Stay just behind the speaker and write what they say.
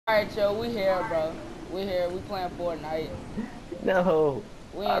Alright, yo, we here, bro. We here. We playing Fortnite. No,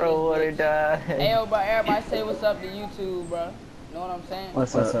 We I in don't want to this bitch. die. Hey, yo, bro, everybody say what's up to YouTube, bro. Know what I'm saying?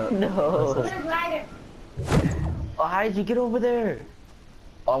 What's up? No. Oh, how did you get over there?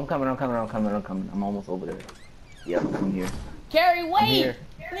 Oh, I'm coming. I'm almost over there. Yep, I'm here. Carrie, wait! here.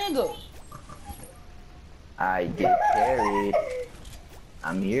 Nigga! I get carried.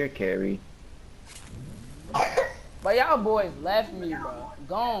 I'm here, Carrie. But y'all boys left me, bro.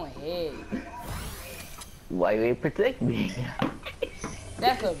 Go ahead. Why you ain't protect me?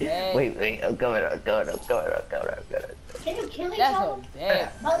 That's a bad. Wait, I'm coming. Can you kill each That's other? a bad.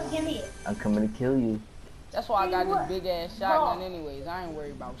 Oh, give me it. I'm coming to kill you. That's why I got this big ass shotgun, anyways. I ain't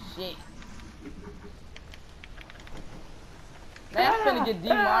worried about shit. Man, I'm finna get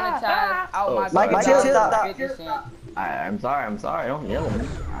demonetized out my Mike, channel chill, for stop. 50 cents. I'm sorry. Don't yell at me.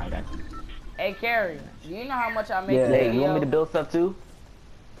 I got you. Hey, Carrie, do you know how much I make Yeah. a Hey, video? you want me to build stuff too?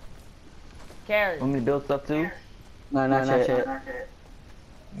 Carrie, Want me to build stuff too? No, not yet.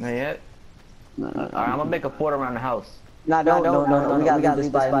 Not yet? No. Alright, I'm gonna make a fort around the house. No, don't. We gotta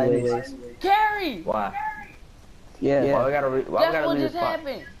leave this spot anyways. Carrie! Why? Yeah. Why we gotta Guess what leave just this spot?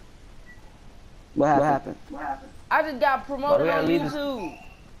 happened? What happened? I just got promoted gotta on leave this- YouTube.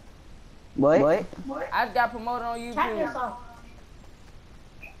 What? I just got promoted on Tap YouTube. yourself.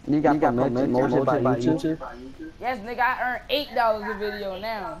 You got promoted by YouTube? Yes, nigga, I earn $8 a video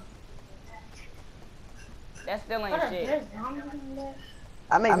now. That still ain't shit.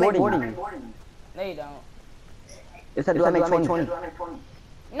 I make more than you. No, you don't. Yes, I do. I make 20.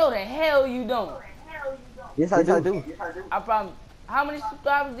 No, the hell you don't. Yes, I do. I promise. How many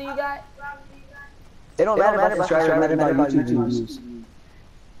subscribers do you got? It don't matter about subscribers, it matters about YouTube views.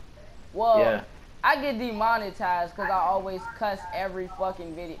 Well, Yeah. I get demonetized because I always cuss every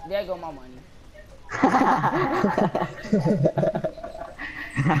fucking video. There go my money.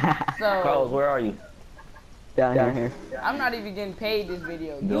 Carlos, So, where are you? Down here. I'm not even getting paid this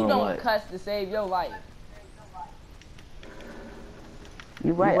video. You Doing don't what? cuss to save your life.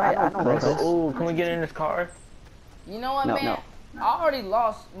 You're right. I don't know. Oh, can we get in this car? You know what, No, man? no. I already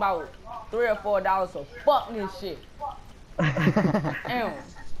lost about $3 or $4, so fuck this shit. Damn.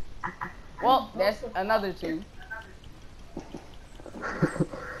 Well, that's another two.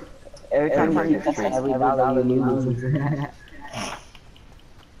 Every time you cuss every dollar you lose.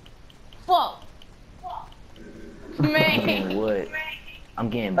 Fuck. I'm Man. getting wood. I'm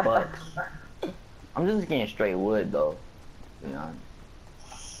getting bucks. I'm just getting straight wood though. You know.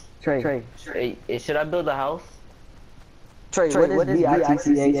 Trey, Hey, should I build a house? what does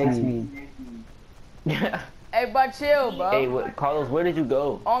BITCH mean? Yeah. Hey, but chill, bro. Hey, Carlos, where did you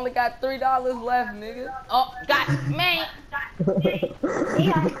go? Only got $3 left, nigga. Oh, got man.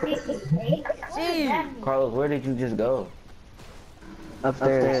 Jeez. Carlos, where did you just go?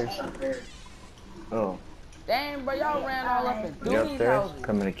 Upstairs. Oh, Damn, bro, y'all ran all up in you Dooney's upstairs? houses.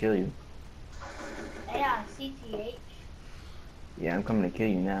 Coming to kill you. Yeah, CTH. Yeah, I'm coming to kill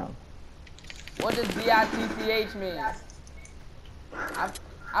you now. What does BITCH mean?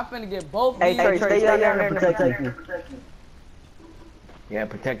 I'm finna get both these. Hey, Trey, stay down there and protect me. Yeah,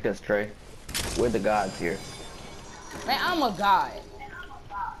 protect us, Trey. We're the gods here. Man, I'm a god.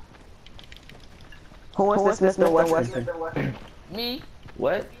 Who wants this Mr. Western? Me,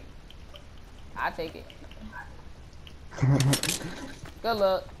 What? I take it. Good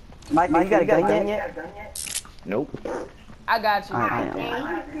luck. Mike, you got a gun yet? Nope. I got you.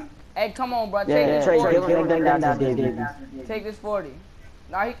 Damn. Hey, come on, bro. Take Yeah, this Trey, 40. give him a gun down to Take this 40.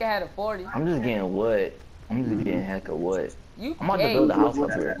 Nah, he can have a 40. I'm just getting wood. I'm just getting heck of wood. You I'm about to gay. build a house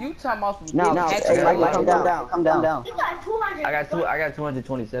up here. You talking about some No, big hey, extra Mike, wood. come down. You got 200. I got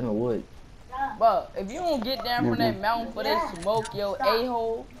 227 wood. But if you don't get down from that mountain for that smoke, yo,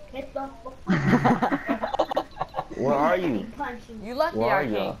 a-hole, Get the fuck. Where are you? you lucky Where I are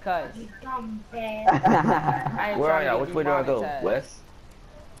y'all? can't cuss. You dumb bad. I ain't Where are trying to y'all? get Which way do I go? demonetized. West?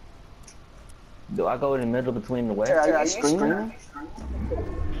 Do I go in the middle between the west? Are you screaming?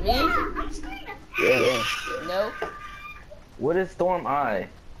 Me? Yeah. No. What is Storm Eye?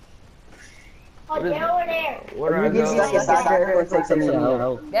 Oh, they're over there. Where do I You get go? stuck there and take some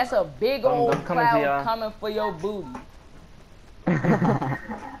out. That's a big old I'm coming to cloud y'all. coming for your booty.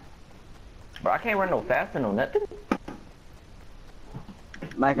 Bro, I can't run no faster, no nothing.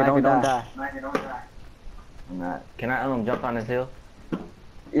 Mike, don't die. I'm not. Can I jump on this hill?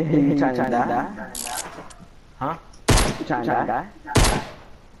 You trying to die? Huh? You trying to die?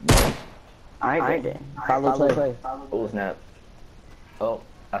 Alright, then. Follow play. Oh snap. Oh,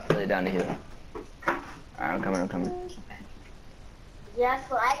 I slid down the hill. Alright, I'm coming. Just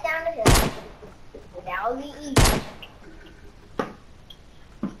slide down the hill. That would be easy.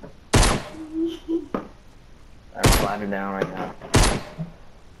 I'm sliding down right now.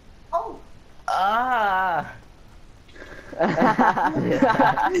 Oh, Ah!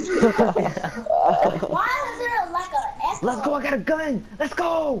 why is there like a echo? Let's go, I got a gun! Let's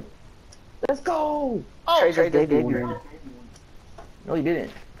go! Let's go! Oh, Trey just gave you one. No, you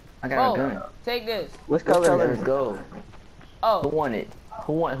didn't. I got a oh, gun. take this. What Let's color? Let's go. Who Oh, won it?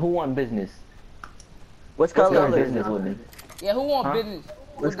 Who won business? What Who won color? business with me? yeah, who want Huh? business?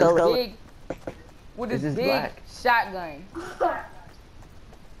 What's With this color? big, with This this is big black. shotgun.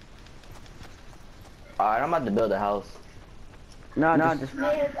 Alright, I'm about to build a house. No, just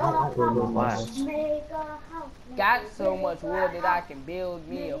Make a house. Why? Make a house. Got so much wood that I can build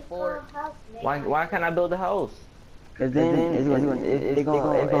me a fort. Why can't I build a house? cause then it's gonna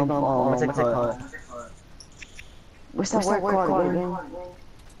what's it called? What's that word called again? What?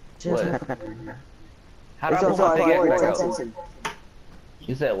 How do I It's put gonna my cause pickaxe more back out? attention.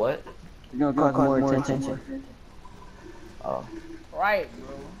 You said what? It's gonna cause more attention. Oh. Right,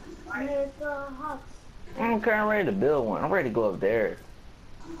 bro. Make a house. I don't care, I'm ready to build one. I'm ready to go up there.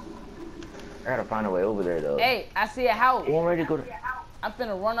 I gotta find a way over there though. Hey, I see a house. Oh, I'm ready to go to... I'm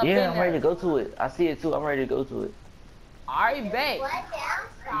finna run up in Yeah, I'm ready to there. go to it. I see it too. I'm ready to go to it. Alright, bet. What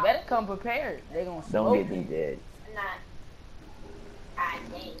You down? better come prepared. They gonna Don't smoke get me you. dead. Not. God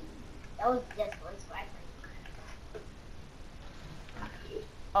dang. That was just one swipe.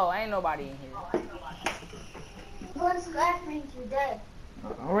 Oh, ain't nobody in here. One swipe means you're dead.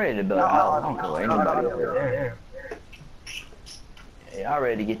 I'm ready to build a house. I don't care what anybody over there. Hey, I'm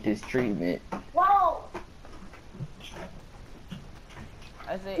ready to get this treatment. Whoa!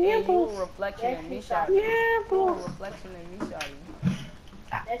 I said, hey, you a reflection in me, shawty. You a reflection in me, shawty.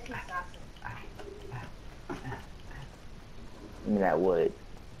 That's just awesome. Give me that wood.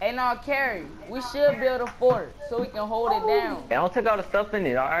 Hey, no, Carrie, we should build a fort so we can hold it down. Hey, don't take all the stuff in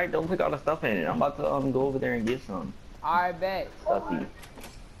it, alright? Don't put all the stuff in it. I'm about to go over there and get some Alright, bet. stuffy.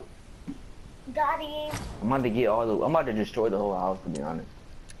 Got him. I'm about to get all the... I'm about to destroy the whole house, to be honest.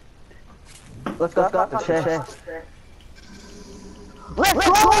 Let's go the chest. Let's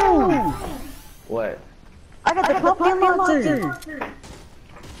go! What? I got the pumpkin launcher.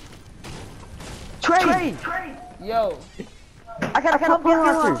 Trey, Yo, I got a pumpkin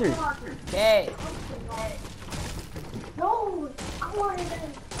launcher. hey, No! I wanted to.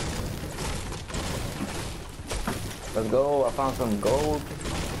 Let's go. I found some gold.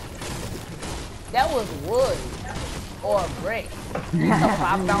 that was wood or a brick. You know,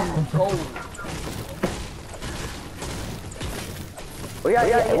 I found some gold. Where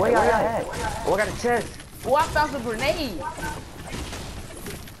y'all at? Oh, I got a chest. Oh, I found some grenades.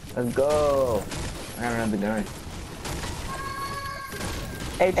 Let's go. I got another gun.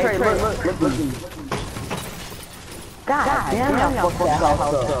 Hey Trey, look. God damn, y'all fucked that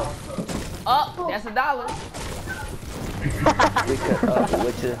house up. Up, that's $1. We could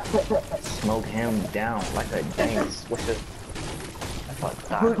with you, smoke him down like a dang swisher.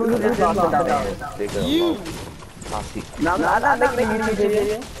 Who just talking about that? You. I'll see. No, I'm not making a YouTube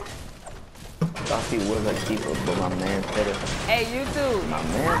video. I'll see what I keep up, but my man said it. Hey, you too. My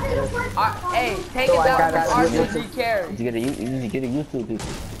man said it. Hey, take it I down got from you. RCG Carry. Did you get a YouTube people?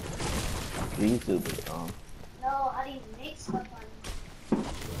 The YouTube. No, how do you make stuff on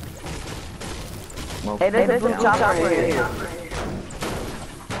Smoke Hey, there's a him blue down. chopper right here.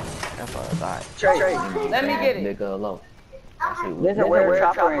 That's all I thought. Trey, Let me get it. Nigga, low. there's a rare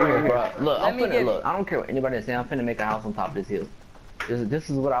chopper in here. Bro, look, Let me get look. I don't care what anybody say. I'm finna make a house on top of this hill. This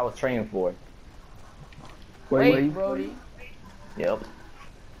is what I was training for. Wait, Brody. Yep.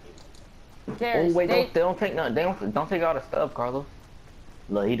 Carry, Oh wait, stay. don't take nothing. Don't take all the stuff, Carlos.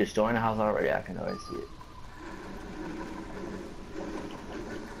 Look, he destroying the house already. I can already see it.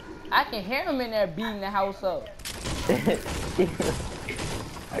 I can hear him in there beating the house up. I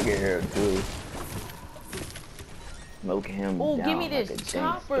can hear him too. Smoke him Ooh, down give me like this a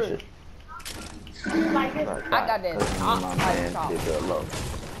chopper. dang like this. I got that My like man chopper. did good low.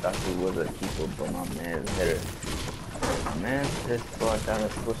 Thought he was a keeper, but my man's better. My man pissed so I got a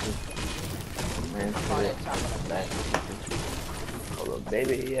pusher. My man Oh, said that chopper. back. Call up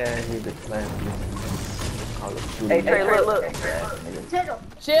baby, yeah, he's a class. Call up Hey Trey, look. Tittle.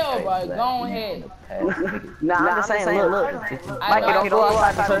 Chill, bro. Go ahead. Nah, I'm just saying, look. I Mike, know. don't go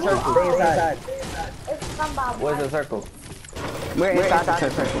outside the circle. Stay inside. It's somebody. Where's the circle? We're inside the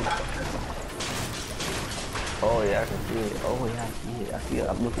circle. Oh yeah, I can see it. Oh yeah, I see it. I see it.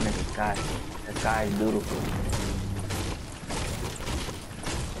 I'm looking at the sky. The sky is beautiful.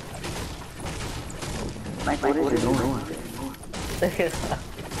 Mike, what is it doing?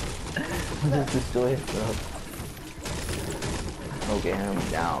 Just destroy it, bro. Smoke him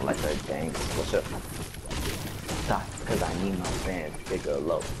down like a dang. What's up? Stop, cause I need my fans bigger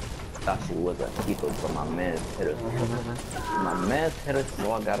low. Thought she was a keeper, but my man's hit her. My man's hit her, so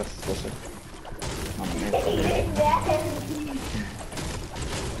I gotta switch her. My man's hit her.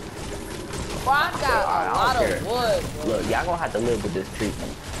 Bro, I got a lot of wood, bro. Look, y'all gonna have to live with this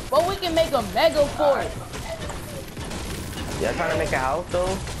treatment. But we can make a mega fort. Y'all trying to make a house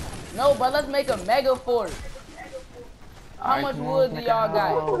though? No, but let's make a mega fort. How much wood do y'all got?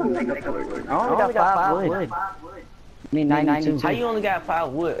 I only got 5 wood. I mean 92. How you only got 5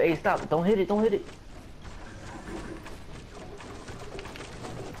 wood? Hey, stop! Don't hit it! Don't hit it!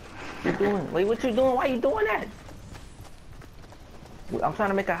 What you doing? Wait, what you doing? Why you doing that? I'm trying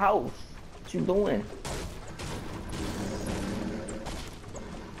to make a house. What you doing?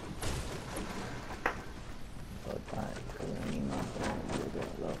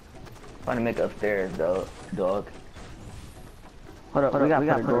 Trying to make upstairs, dog. Hold up, we got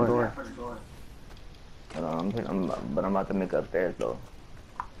a door. Hold on, but I'm about to make upstairs though.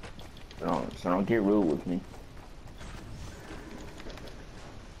 So don't get rude with me.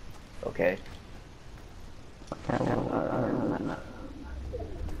 Okay.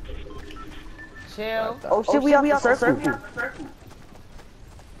 Chill. Oh shit, we off the circle.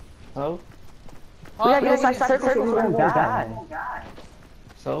 Oh? We gotta get inside circle so we won't die.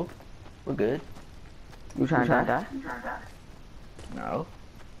 So? We're good. You trying to die? No.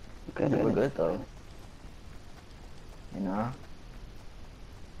 Okay, We're good though. You know?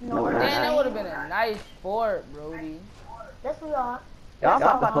 No, we're Damn, not. that would have been a nice fort, Brody. Yes, we are. Y'all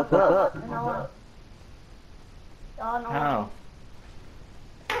about to hook up. You know what? Y'all know How?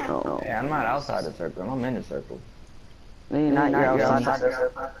 No. Hey, I'm not outside the circle. I'm in the circle. No, you're not. You're outside the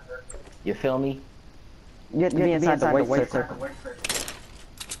circle. You feel me? You have to be inside the white circle.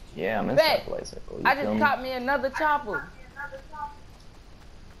 Yeah, I'm Bet. inside the white circle. You I feel just me? caught me another chopper.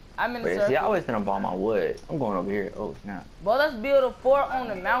 I'm in the Wait, see, I circle. always gonna bomb my wood. I'm going over here. Oh, snap. Bro, let's build a fort on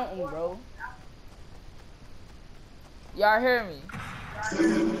the mountain, bro. Y'all hear me?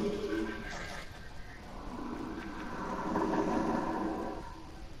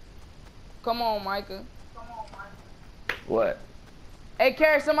 Come on, Micah. What? Hey,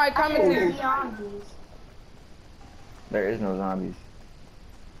 Carrie, somebody coming to you. zombies. There is no zombies.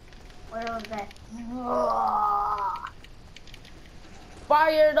 Where was that?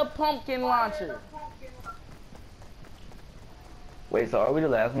 Fire the pumpkin launcher. Wait, so are we the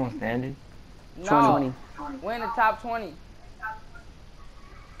last one standing? No, we're in the top 20.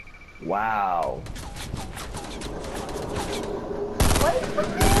 Wow.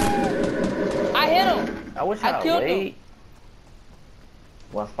 I hit him. I wish I I'd killed wait. him.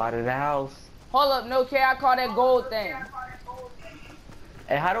 One spot of the house. Hold up, no care. I call that gold thing.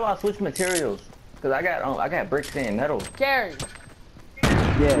 Hey, how do I switch materials? Cause I got bricks and metal. Carrie,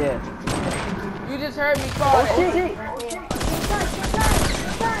 Yeah. you just heard me call that. Shit.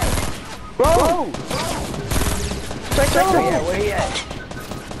 Bro! Yeah, where he at?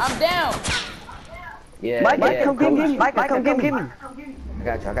 I'm down. Yeah, Mike, yeah, come get coach. me. Mike, come get me. I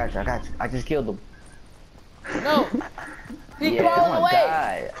got you. I just killed him. No. He Yeah, crawling I'm a away.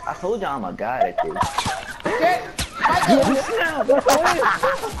 guy. I told y'all I'm a guy at this. Carrie, Michael,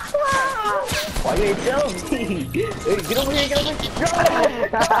 Why you ain't tell me? Hey, get over here,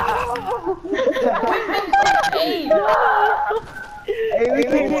 hey, Hey, we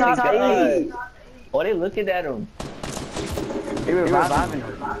can top 8. Oh, they looking at him. They reviving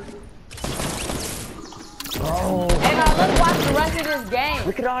him. Oh, hey, now let's watch the rest of this game.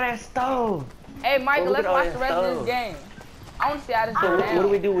 look at all that stuff. Hey, Michael, Look let's at all watch that the rest of stuff. this game. I want to see how this So goes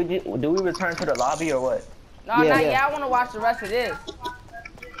what do we down. do? Do we return to the lobby or what? No, Yeah. not yet. I want to watch the rest of this.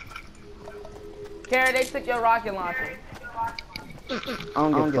 Carrie, they took your rocket launcher. I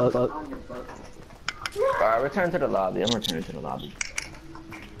don't give a fuck. Alright, return to the lobby. I'm returning to the lobby.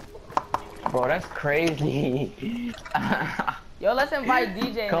 Bro, that's crazy. Yo, let's invite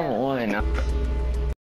DJ Come now. on.